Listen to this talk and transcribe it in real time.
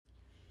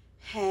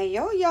Hey,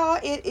 y'all,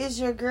 it is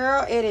your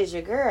girl. It is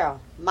your girl.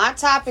 My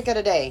topic of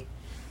the day.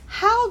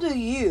 How do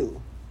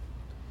you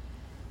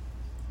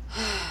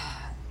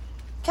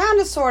kind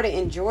of sort of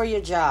enjoy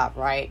your job,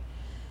 right?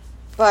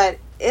 But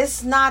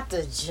it's not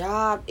the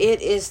job.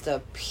 It is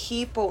the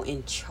people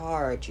in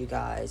charge, you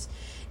guys.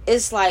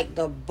 It's like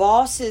the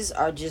bosses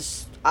are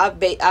just, I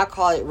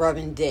call it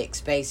rubbing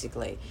dicks,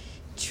 basically.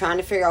 Trying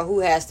to figure out who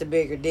has the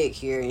bigger dick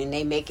here, and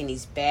they making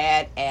these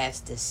bad-ass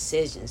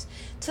decisions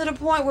to the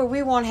point where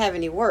we won't have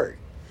any work.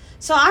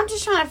 So I'm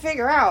just trying to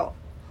figure out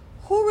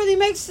who really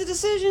makes the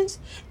decisions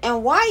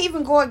and why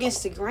even go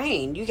against the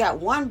grain. You got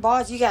one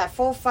boss, you got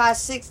 4, 5,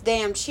 6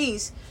 damn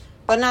chiefs,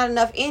 but not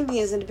enough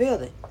Indians in the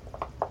building.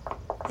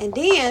 And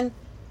then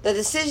the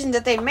decision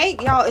that they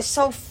make, y'all, is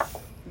so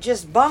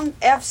just bum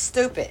F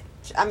stupid.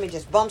 I mean,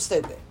 just bum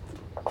stupid.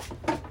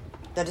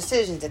 The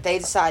decisions that they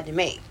decide to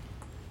make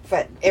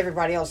for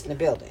everybody else in the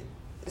building.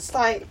 It's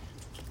like,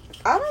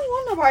 I don't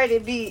want nobody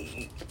to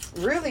be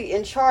really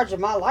in charge of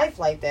my life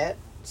like that.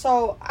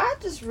 So I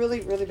just really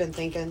been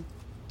thinking.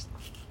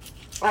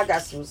 I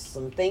got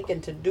some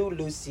thinking to do,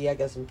 Lucy. I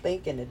got some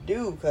thinking to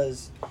do,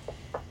 because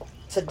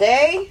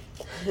today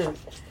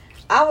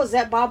I was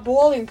at my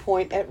boiling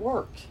point at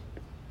work.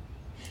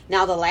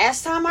 Now, the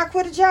last time I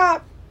quit a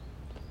job,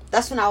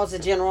 that's when I was a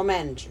general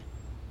manager.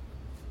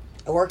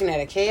 Working at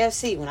a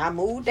KFC when I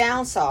moved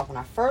down south, when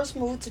I first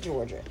moved to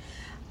Georgia.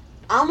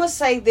 I'm going to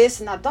say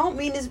this, and I don't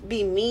mean to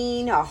be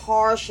mean or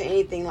harsh or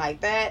anything like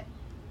that.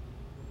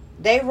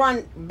 They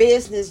run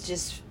business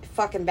just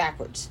fucking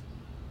backwards.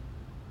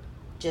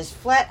 Just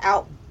flat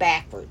out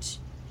backwards.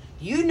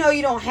 You know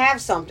you don't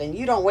have something.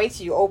 You don't wait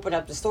till you open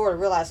up the store to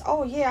realize,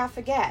 oh yeah, I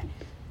forgot.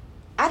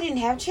 I didn't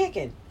have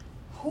chicken.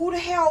 Who the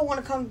hell want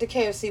to come to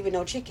KFC with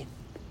no chicken?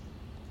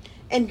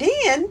 And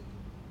then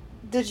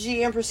the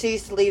GM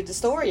proceeds to leave the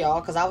store,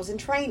 y'all, because I was in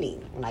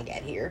training when I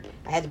got here.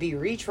 I had to be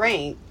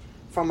retrained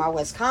from my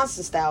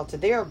Wisconsin style to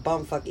their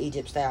bumfuck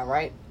Egypt style,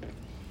 right?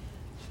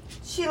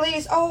 She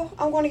leaves. Oh,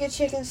 I'm going to get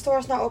chicken.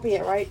 Store's not open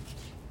yet, right?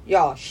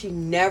 Y'all, she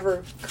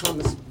never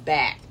comes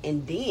back.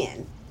 And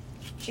then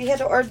she had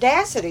the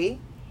audacity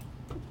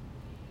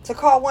to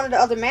call one of the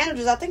other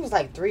managers. I think it was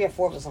like 3 or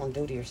 4 of us on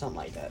duty or something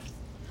like that.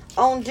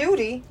 On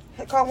duty.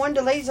 Called one of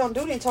the ladies on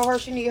duty and told her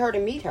she needed her to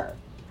meet her.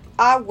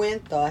 I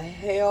went the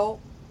hell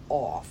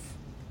off.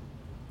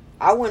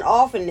 I went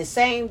off, and the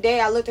same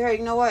day I looked at her.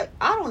 You know what?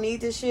 I don't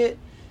need this shit.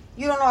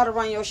 You don't know how to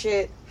run your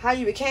shit. How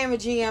you became a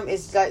GM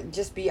is like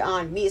just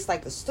beyond me. It's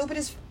like the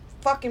stupidest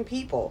fucking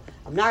people.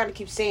 I'm not going to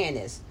keep saying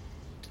this.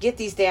 Get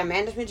these damn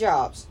management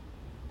jobs,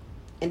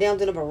 and they don't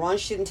do nothing but run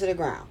shit into the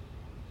ground.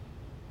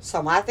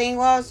 So my thing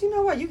was, you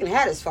know what? You can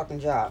have this fucking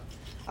job.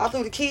 I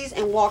threw the keys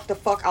and walked the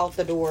fuck out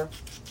the door.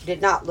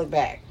 Did not look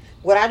back.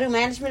 Would I do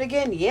management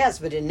again? Yes,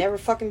 but it'd never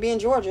fucking be in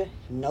Georgia.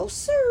 No,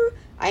 sir.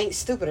 I ain't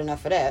stupid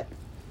enough for that.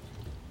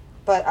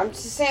 But I'm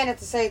just saying it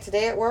to say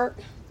today at work,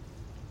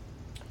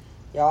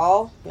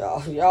 y'all,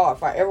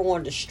 if I ever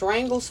wanted to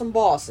strangle some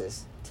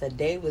bosses,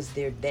 today was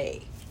their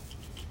day.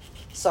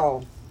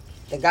 So,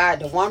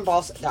 the one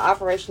boss, the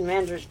operation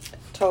manager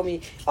told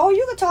me, oh,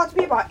 you can talk to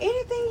me about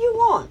anything you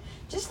want.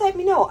 Just let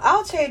me know.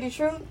 I'll tell you the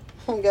truth.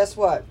 And guess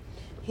what?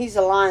 He's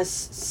a lying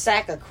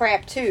sack of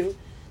crap, too.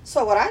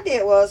 So, what I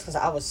did was, because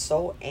I was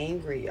so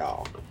angry,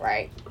 y'all,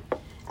 right?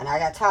 And I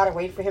got tired of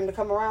waiting for him to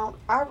come around.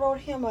 I wrote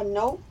him a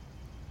note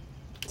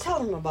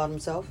telling him about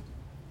himself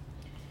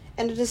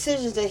and the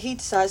decisions that he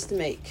decides to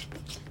make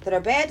that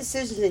are bad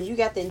decisions, and you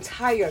got the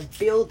entire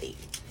building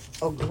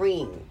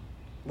agreeing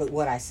with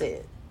what I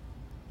said.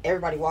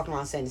 Everybody walking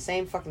around saying the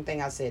same fucking thing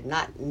I said,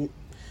 not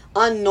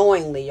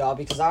unknowingly, y'all,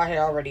 because I had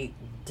already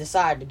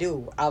decided to do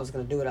what I was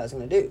going to do what I was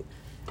going to do.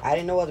 I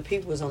didn't know other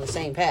people was on the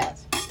same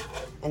path.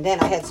 And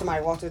then I had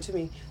somebody walk through to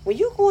me, when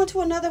you go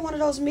into another one of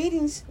those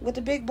meetings with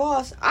the big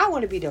boss, I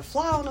want to be the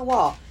fly on the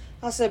wall.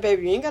 I said,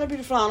 baby, you ain't got to be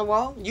the fly on the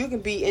wall. You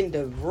can be in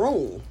the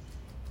room.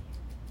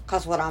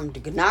 Because what I'm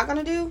not going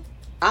to do,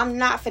 I'm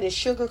not finna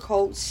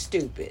sugarcoat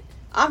stupid.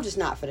 I'm just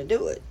not finna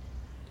do it.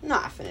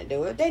 Not finna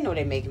do it. They know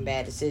they're making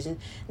bad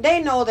decisions.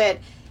 They know that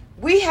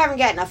we haven't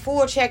gotten a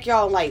full check,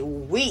 y'all, in like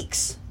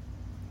weeks.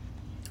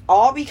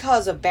 All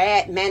because of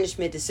bad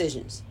management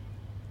decisions.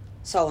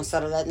 So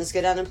instead of letting us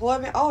get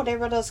unemployment, oh, they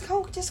let us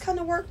go, just kind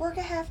of work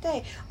a half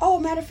day. Oh,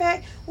 matter of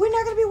fact, we're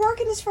not going to be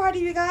working this Friday,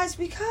 you guys,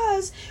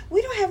 because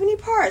we don't have any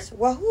parts.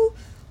 Well, who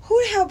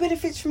the hell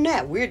benefits from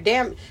that?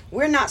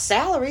 We're not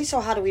salary, so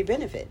how do we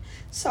benefit?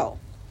 So,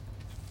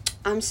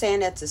 I'm saying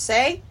that to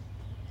say,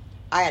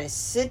 I got to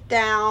sit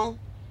down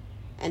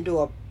and do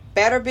a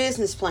better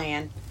business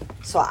plan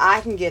so I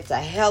can get the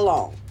hell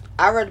on.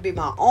 I'd rather be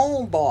my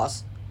own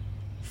boss,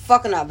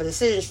 fucking up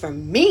decisions for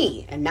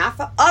me and not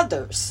for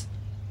others.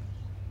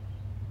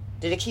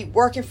 Did it keep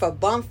working for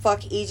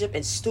bumfuck Egypt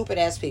and stupid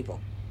ass people?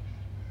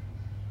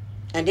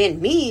 And then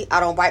me,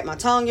 I don't bite my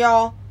tongue,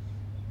 y'all.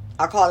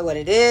 I call it what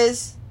it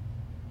is.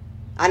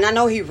 And I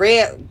know he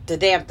read the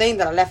damn thing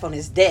that I left on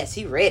his desk.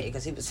 He read it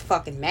because he was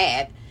fucking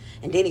mad.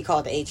 And then he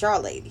called the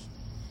HR lady.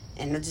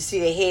 And I just see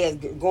their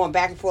heads going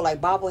back and forth like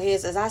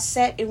bobbleheads. As I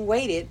sat and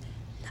waited,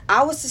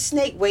 I was the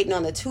snake waiting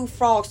on the two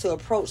frogs to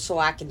approach so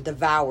I can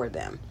devour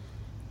them.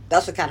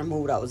 That's what kind of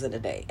mood I was in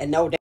today. And no